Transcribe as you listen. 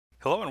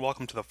Hello and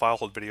welcome to the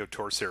FileHold video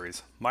tour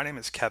series. My name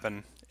is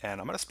Kevin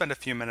and I'm going to spend a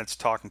few minutes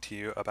talking to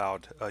you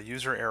about a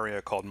user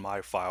area called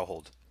My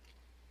FileHold.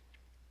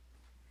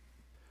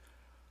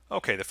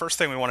 Okay, the first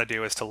thing we want to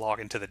do is to log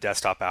into the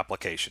desktop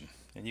application,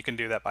 and you can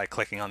do that by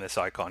clicking on this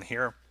icon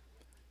here.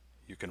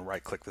 You can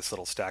right click this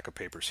little stack of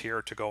papers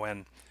here to go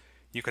in.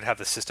 You could have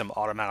the system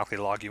automatically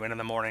log you in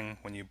the morning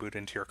when you boot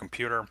into your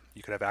computer.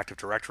 You could have Active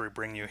Directory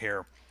bring you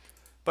here,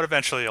 but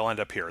eventually you'll end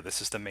up here.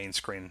 This is the main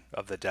screen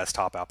of the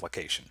desktop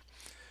application.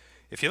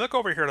 If you look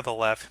over here to the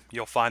left,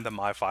 you'll find the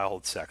My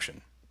FileHold section.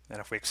 And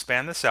if we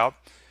expand this out,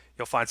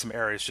 you'll find some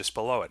areas just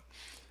below it.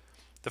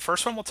 The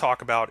first one we'll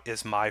talk about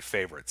is My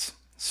Favorites.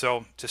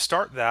 So to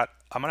start that,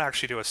 I'm going to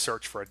actually do a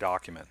search for a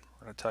document.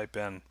 We're going to type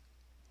in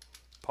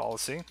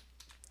policy,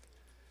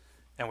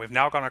 and we've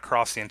now gone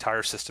across the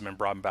entire system and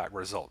brought back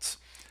results.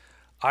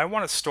 I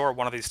want to store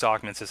one of these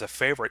documents as a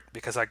favorite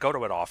because I go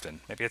to it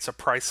often. Maybe it's a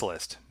price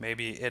list.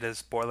 Maybe it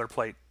is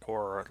boilerplate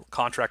or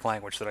contract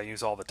language that I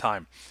use all the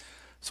time.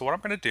 So what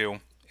I'm going to do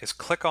is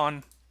click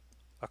on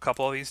a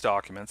couple of these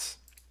documents,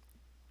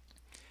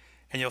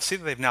 and you'll see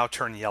that they've now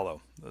turned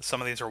yellow. Some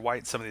of these are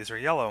white, some of these are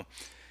yellow.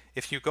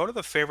 If you go to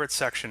the favorite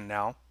section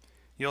now,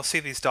 you'll see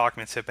these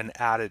documents have been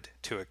added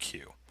to a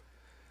queue.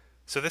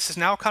 So this is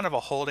now kind of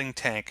a holding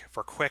tank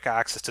for quick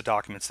access to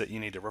documents that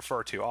you need to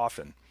refer to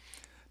often.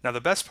 Now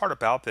the best part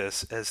about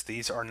this is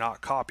these are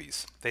not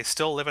copies. They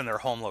still live in their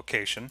home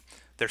location.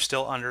 They're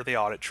still under the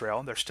audit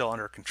trail. They're still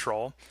under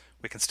control.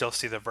 We can still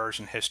see the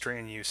version history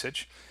and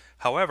usage.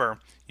 However,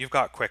 you've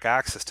got quick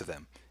access to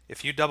them.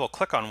 If you double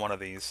click on one of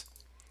these,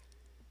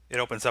 it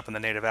opens up in the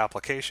native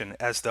application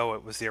as though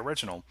it was the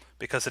original,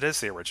 because it is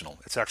the original.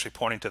 It's actually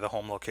pointing to the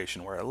home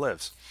location where it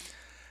lives.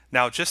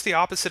 Now, just the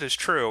opposite is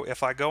true.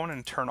 If I go in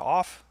and turn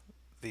off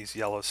these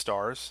yellow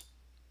stars,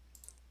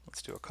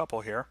 let's do a couple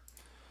here.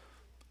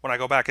 When I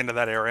go back into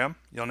that area,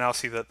 you'll now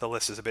see that the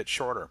list is a bit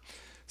shorter.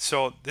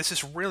 So this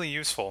is really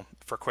useful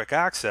for quick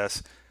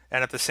access,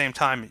 and at the same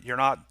time, you're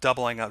not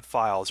doubling up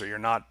files, or you're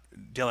not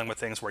dealing with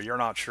things where you're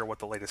not sure what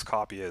the latest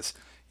copy is.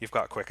 You've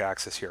got quick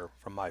access here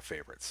from My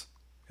Favorites.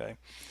 Okay.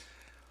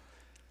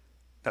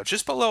 Now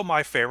just below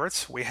My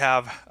Favorites, we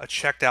have a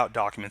checked out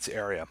documents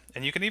area,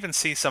 and you can even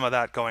see some of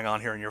that going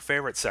on here in your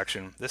favorites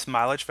section. This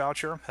mileage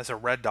voucher has a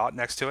red dot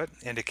next to it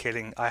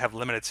indicating I have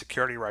limited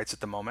security rights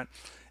at the moment,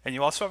 and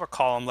you also have a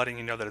column letting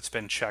you know that it's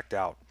been checked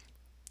out.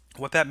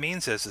 What that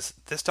means is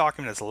this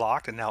document is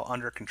locked and now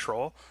under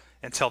control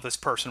until this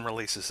person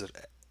releases it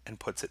and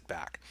puts it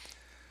back.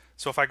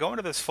 So if I go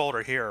into this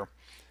folder here,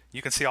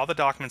 you can see all the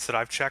documents that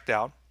I've checked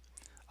out.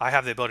 I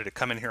have the ability to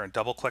come in here and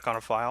double click on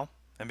a file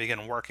and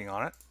begin working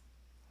on it.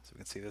 So we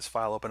can see this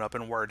file open up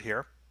in Word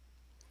here.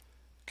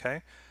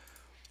 Okay.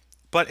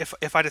 But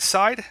if I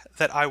decide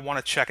that I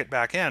want to check it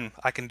back in,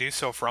 I can do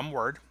so from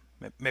Word.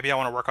 Maybe I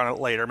want to work on it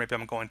later. Maybe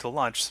I'm going to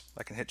lunch.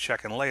 I can hit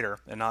check in later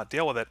and not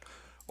deal with it.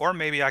 Or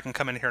maybe I can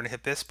come in here and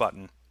hit this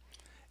button,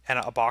 and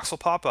a box will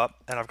pop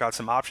up, and I've got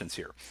some options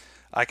here.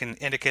 I can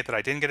indicate that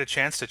I didn't get a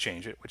chance to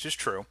change it, which is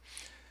true.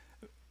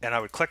 And I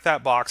would click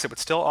that box. It would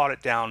still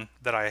audit down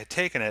that I had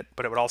taken it,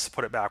 but it would also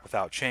put it back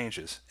without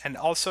changes. And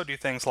also do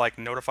things like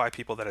notify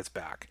people that it's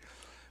back.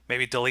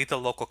 Maybe delete the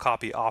local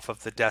copy off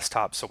of the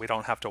desktop so we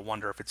don't have to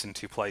wonder if it's in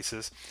two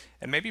places.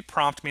 And maybe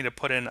prompt me to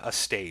put in a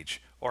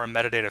stage or a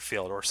metadata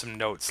field or some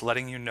notes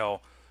letting you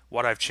know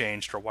what I've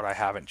changed or what I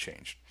haven't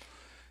changed.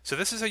 So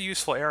this is a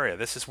useful area.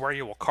 This is where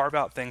you will carve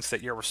out things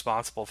that you're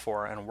responsible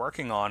for and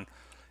working on,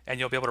 and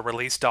you'll be able to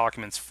release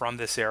documents from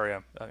this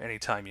area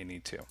anytime you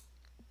need to.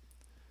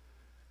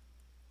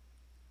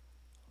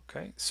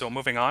 Okay, so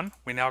moving on,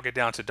 we now get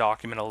down to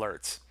document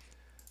alerts.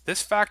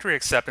 This factory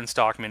acceptance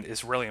document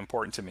is really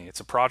important to me. It's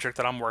a project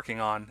that I'm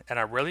working on, and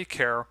I really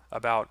care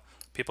about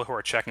people who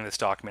are checking this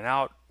document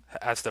out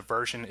as the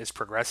version is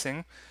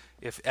progressing.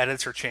 If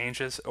edits or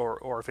changes,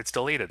 or if it's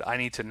deleted, I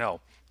need to know.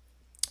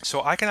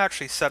 So I can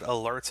actually set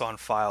alerts on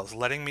files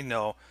letting me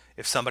know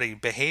if somebody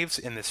behaves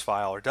in this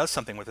file or does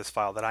something with this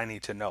file that I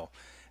need to know.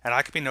 And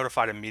I can be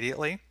notified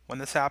immediately when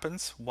this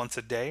happens, once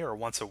a day or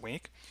once a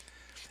week.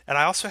 And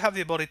I also have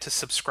the ability to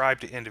subscribe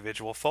to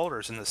individual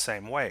folders in the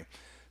same way.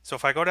 So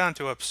if I go down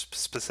to a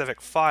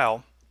specific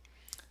file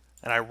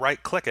and I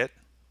right click it,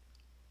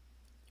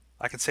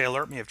 I can say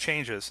alert me of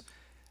changes.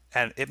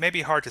 And it may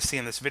be hard to see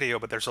in this video,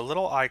 but there's a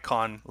little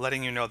icon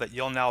letting you know that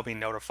you'll now be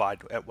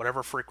notified at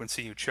whatever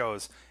frequency you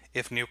chose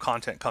if new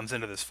content comes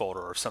into this folder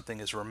or something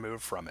is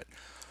removed from it.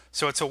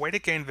 So it's a way to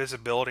gain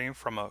visibility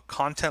from a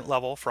content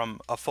level, from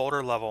a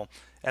folder level,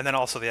 and then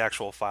also the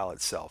actual file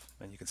itself.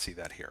 And you can see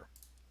that here.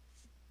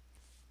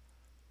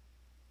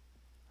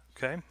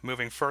 Okay,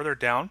 moving further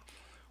down,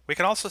 we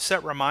can also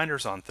set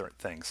reminders on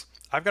things.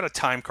 I've got a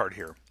time card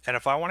here, and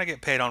if I want to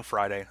get paid on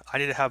Friday, I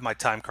need to have my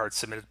time card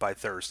submitted by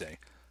Thursday.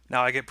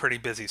 Now I get pretty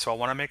busy, so I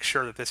want to make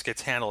sure that this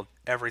gets handled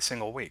every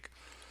single week.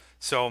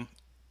 So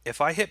if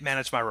I hit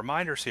manage my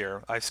reminders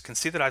here, I can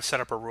see that I've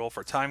set up a rule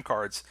for time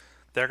cards.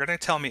 They're going to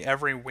tell me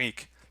every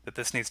week that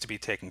this needs to be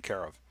taken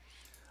care of.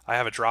 I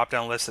have a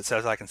drop-down list that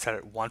says I can set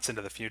it once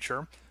into the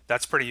future.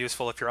 That's pretty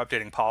useful if you're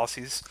updating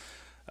policies.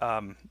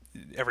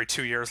 every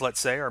 2 years, let's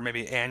say, or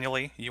maybe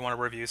annually you want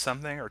to review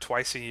something, or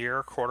twice a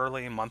year,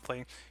 quarterly,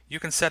 monthly. You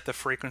can set the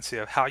frequency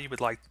of how you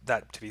would like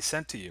that to be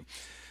sent to you.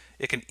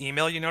 It can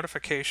email you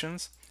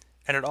notifications,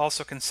 and it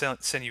also can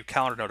send you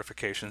calendar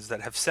notifications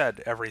that have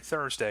said every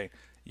Thursday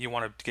you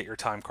want to get your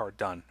time card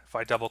done. If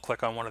I double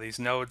click on one of these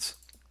nodes,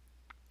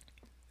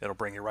 it'll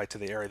bring you right to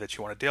the area that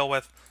you want to deal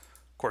with.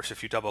 Of course,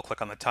 if you double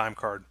click on the time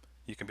card,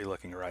 you can be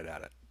looking right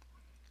at it.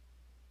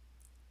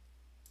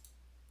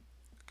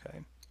 Okay.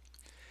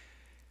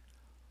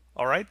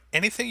 All right,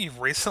 anything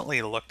you've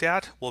recently looked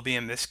at will be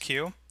in this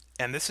queue,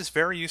 and this is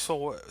very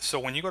useful. So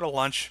when you go to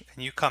lunch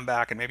and you come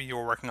back and maybe you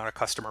were working on a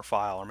customer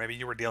file, or maybe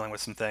you were dealing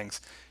with some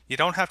things, you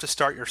don't have to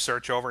start your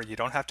search over, you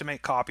don't have to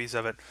make copies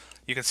of it.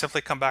 You can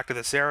simply come back to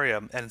this area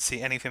and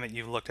see anything that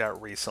you've looked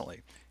at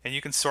recently. And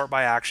you can sort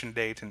by action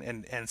date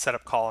and set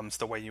up columns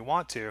the way you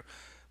want to,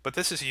 but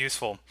this is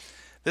useful.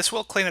 This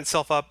will clean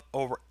itself up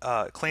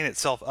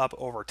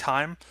over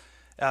time.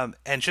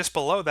 And just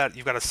below that,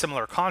 you've got a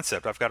similar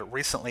concept. I've got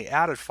recently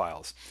added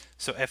files.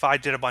 So if I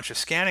did a bunch of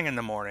scanning in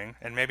the morning,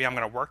 and maybe I'm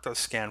going to work those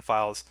scan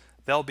files,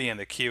 they'll be in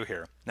the queue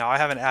here. Now, I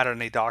haven't added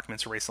any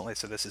documents recently,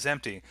 so this is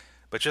empty.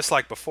 But just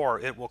like before,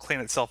 it will clean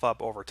itself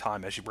up over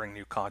time as you bring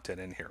new content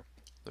in here.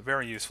 They're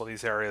very useful,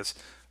 these areas,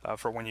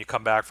 for when you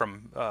come back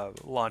from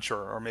lunch,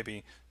 or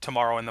maybe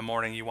tomorrow in the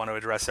morning you want to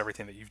address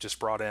everything that you've just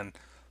brought in.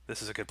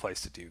 This is a good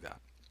place to do that.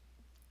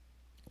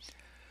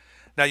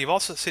 Now, you've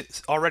also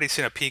already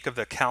seen a peek of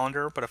the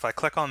calendar, but if I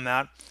click on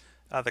that,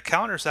 the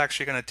calendar is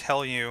actually going to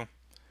tell you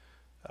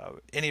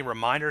any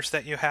reminders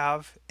that you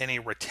have, any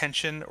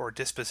retention or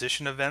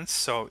disposition events.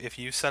 So if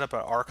you set up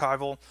an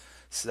archival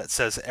that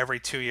says every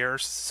 2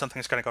 years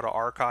something's going to go to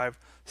archive,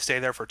 stay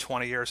there for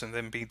 20 years and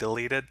then be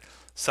deleted,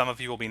 some of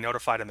you will be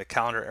notified in the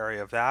calendar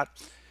area of that.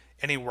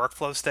 Any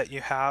workflows that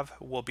you have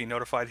will be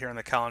notified here in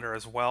the calendar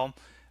as well.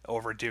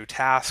 Overdue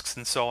tasks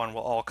and so on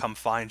will all come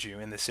find you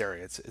in this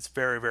area. It's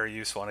very, very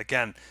useful. And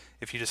again,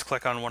 if you just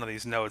click on one of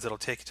these nodes, it'll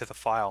take you to the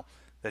file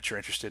that you're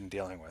interested in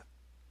dealing with.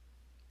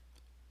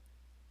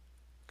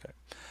 Okay.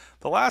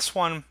 The last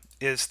one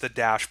is the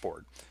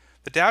dashboard.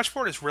 The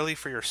dashboard is really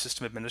for your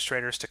system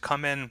administrators to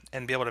come in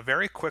and be able to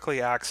very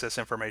quickly access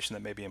information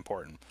that may be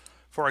important.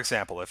 For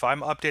example, if I'm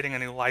updating a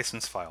new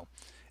license file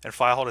and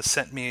FileHold has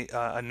sent me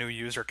a new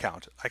user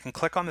count, I can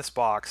click on this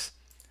box,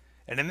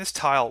 and in this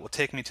tile, it will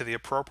take me to the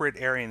appropriate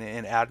area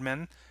in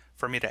admin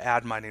for me to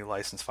add my new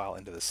license file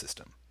into the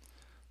system.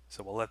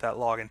 So we'll let that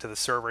log into the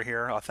server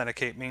here,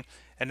 authenticate me,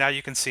 and now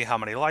you can see how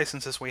many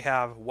licenses we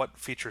have, what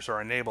features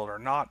are enabled or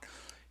not.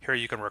 Here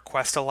you can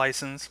request a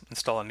license,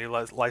 install a new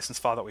license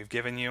file that we've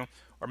given you,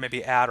 or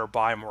maybe add or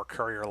buy more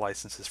courier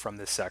licenses from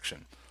this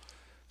section.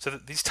 So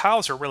these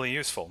tiles are really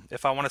useful.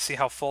 If I want to see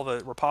how full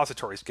the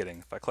repository is getting,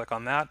 if I click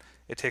on that,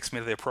 it takes me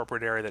to the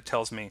appropriate area that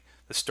tells me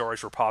the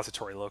storage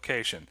repository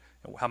location,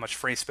 how much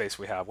free space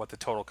we have, what the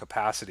total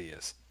capacity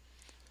is.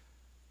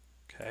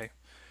 Okay.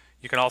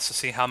 You can also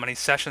see how many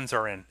sessions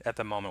are in at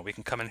the moment. We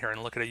can come in here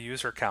and look at a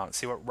user count,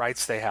 see what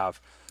rights they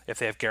have, if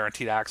they have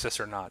guaranteed access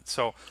or not.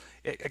 So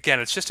again,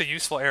 it's just a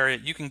useful area.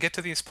 You can get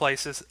to these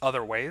places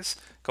other ways,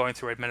 going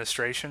through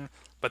administration,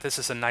 but this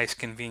is a nice,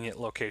 convenient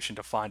location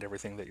to find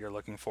everything that you're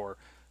looking for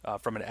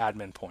from an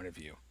admin point of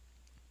view.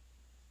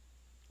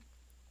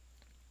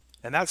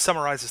 And that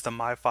summarizes the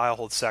My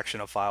FileHold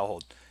section of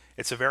FileHold.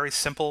 It's a very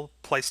simple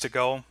place to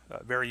go,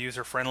 very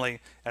user-friendly,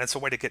 and it's a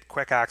way to get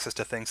quick access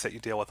to things that you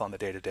deal with on the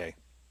day-to-day.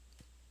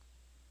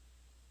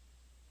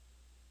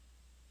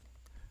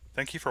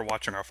 Thank you for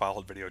watching our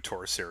FileHold video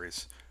tour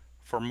series.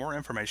 For more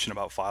information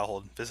about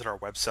FileHold, visit our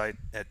website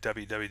at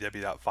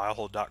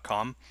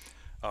www.filehold.com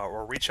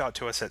or reach out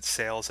to us at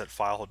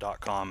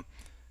sales@filehold.com, and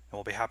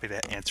we'll be happy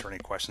to answer any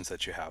questions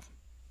that you have.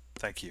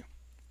 Thank you.